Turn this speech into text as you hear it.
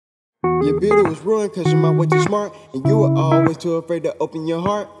Your beauty was ruined cause you're my way too smart, and you were always too afraid to open your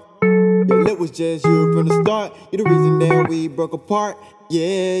heart. Your lip was just you from the start. You're the reason that we broke apart.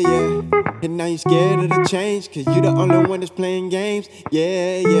 Yeah, yeah. And now you're scared of the change, cause you the only one that's playing games.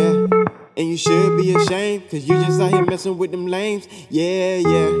 Yeah, yeah. And you should be ashamed, cause you just out here messing with them lames. Yeah,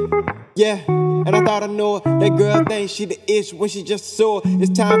 yeah. Yeah. And I thought I knew her. That girl thinks she the ish when she just saw her.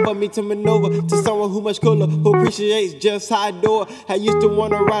 It's time for me to maneuver to someone who much cooler, who appreciates just how I do it. I used to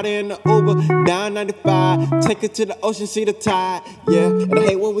wanna ride her in the Uber down 95, take her to the ocean, see the tide. Yeah, and I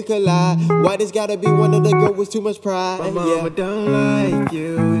hate when we collide. Why this gotta be one of the girls with too much pride? My mama don't like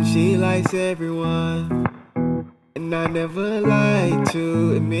you, and she likes everyone. And I never like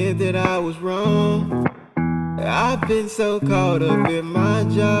to admit that I was wrong. I've been so caught up in my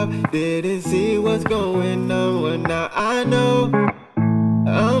job, didn't see what's going on. Well, now I know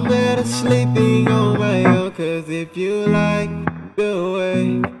I'm better sleeping on my own. Cause if you like the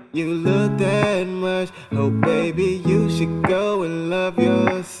way you look that much, oh baby, you should go and love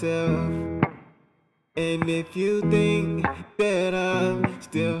yourself. And if you think that I'm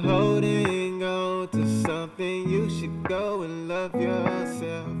still holding on to something, you should go and love yourself.